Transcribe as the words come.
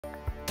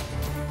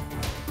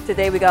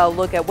Today we got a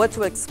look at what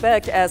to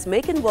expect as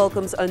Macon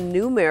welcomes a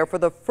new mayor for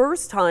the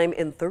first time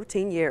in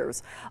 13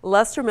 years.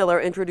 Lester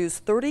Miller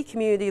introduced 30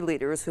 community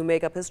leaders who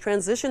make up his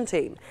transition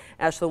team.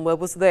 Ashlyn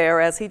Webb was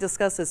there as he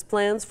discussed his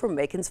plans for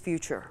Macon's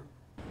future.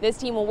 This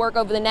team will work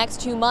over the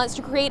next 2 months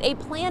to create a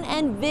plan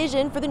and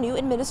vision for the new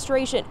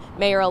administration.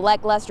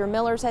 Mayor-elect Lester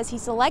Miller says he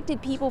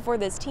selected people for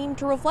this team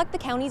to reflect the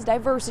county's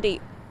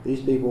diversity.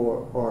 These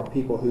people are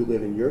people who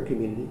live in your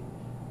community,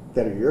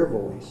 that are your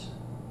voice.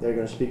 They're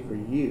going to speak for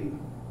you.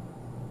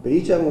 But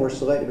each of them were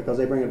selected because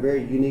they bring a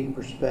very unique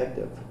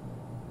perspective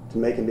to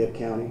Macon-Bibb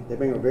County. They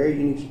bring a very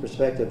unique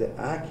perspective that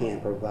I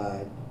can't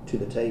provide to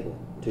the table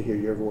to hear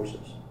your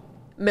voices.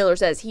 Miller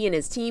says he and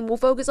his team will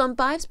focus on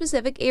 5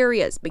 specific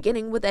areas,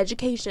 beginning with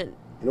education.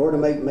 In order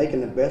to make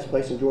Macon the best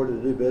place in Georgia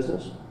to do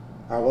business,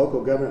 our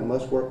local government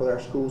must work with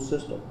our school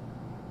system,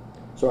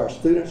 so our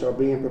students are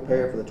being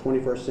prepared for the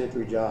 21st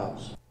century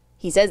jobs.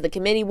 He says the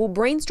committee will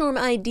brainstorm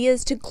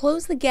ideas to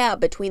close the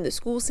gap between the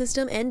school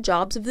system and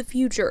jobs of the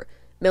future.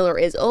 Miller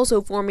is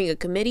also forming a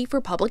committee for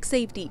public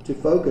safety to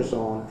focus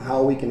on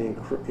how we can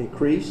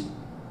increase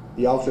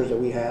the officers that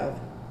we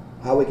have,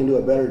 how we can do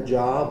a better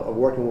job of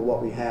working with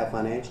what we have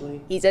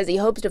financially. He says he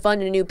hopes to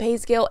fund a new pay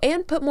scale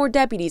and put more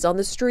deputies on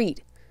the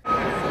street.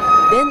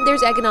 Then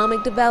there's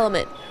economic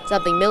development,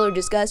 something Miller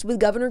discussed with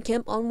Governor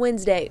Kemp on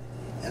Wednesday.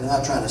 And I'm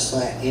not trying to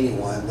slant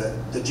anyone,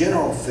 but the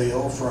general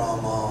feel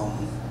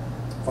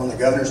from the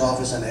governor's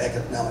office and the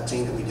economic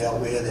team that we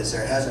dealt with is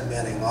there hasn't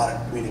been a lot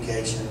of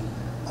communication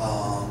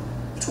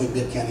between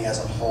Bibb County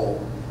as a whole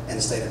and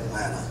the state of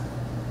Atlanta.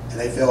 And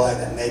they feel like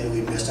that maybe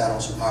we missed out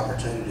on some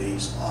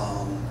opportunities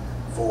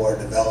for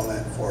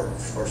development,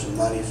 for some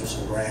money, for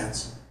some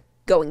grants.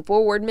 Going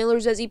forward, Miller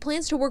says he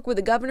plans to work with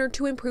the governor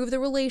to improve the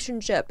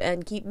relationship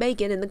and keep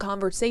Macon in the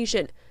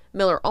conversation.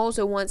 Miller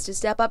also wants to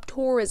step up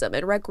tourism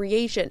and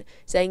recreation,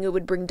 saying it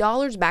would bring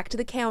dollars back to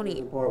the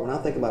county. When I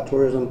think about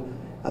tourism,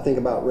 I think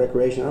about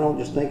recreation. I don't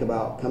just think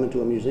about coming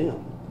to a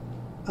museum.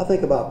 I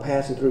think about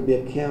passing through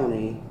Bibb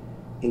County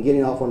and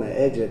getting off on an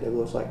exit that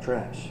looks like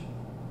trash.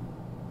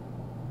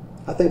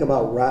 I think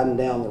about riding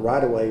down the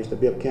right-of-ways to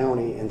Bibb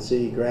County and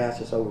see grass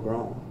that's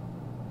overgrown.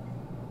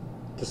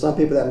 To some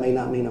people that may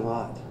not mean a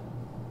lot.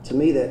 To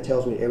me, that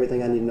tells me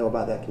everything I need to know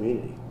about that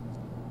community.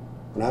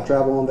 When I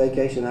travel on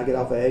vacation, I get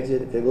off an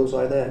exit, if it looks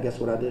like that, guess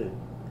what I do?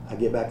 I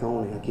get back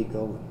on and I keep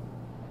going.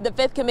 The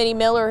 5th committee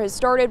Miller has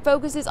started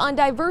focuses on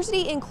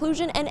diversity,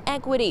 inclusion, and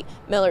equity.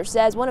 Miller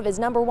says one of his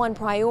 #1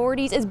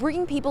 priorities is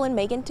bringing people in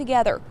Macon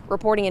together.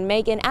 Reporting in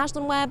Macon,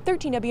 Ashlyn Webb,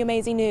 13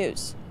 WMAZ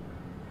News.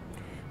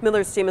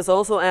 Miller's team is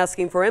also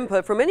asking for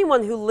input from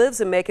anyone who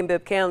lives in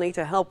Macon-Bibb County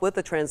to help with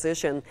the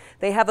transition.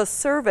 They have a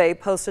survey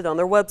posted on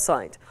their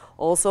website.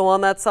 Also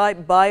on that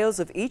site, bios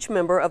of each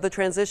member of the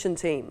transition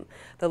team.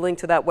 The link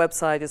to that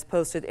website is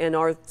posted in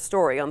our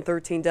story on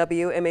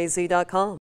 13WMAZ.com.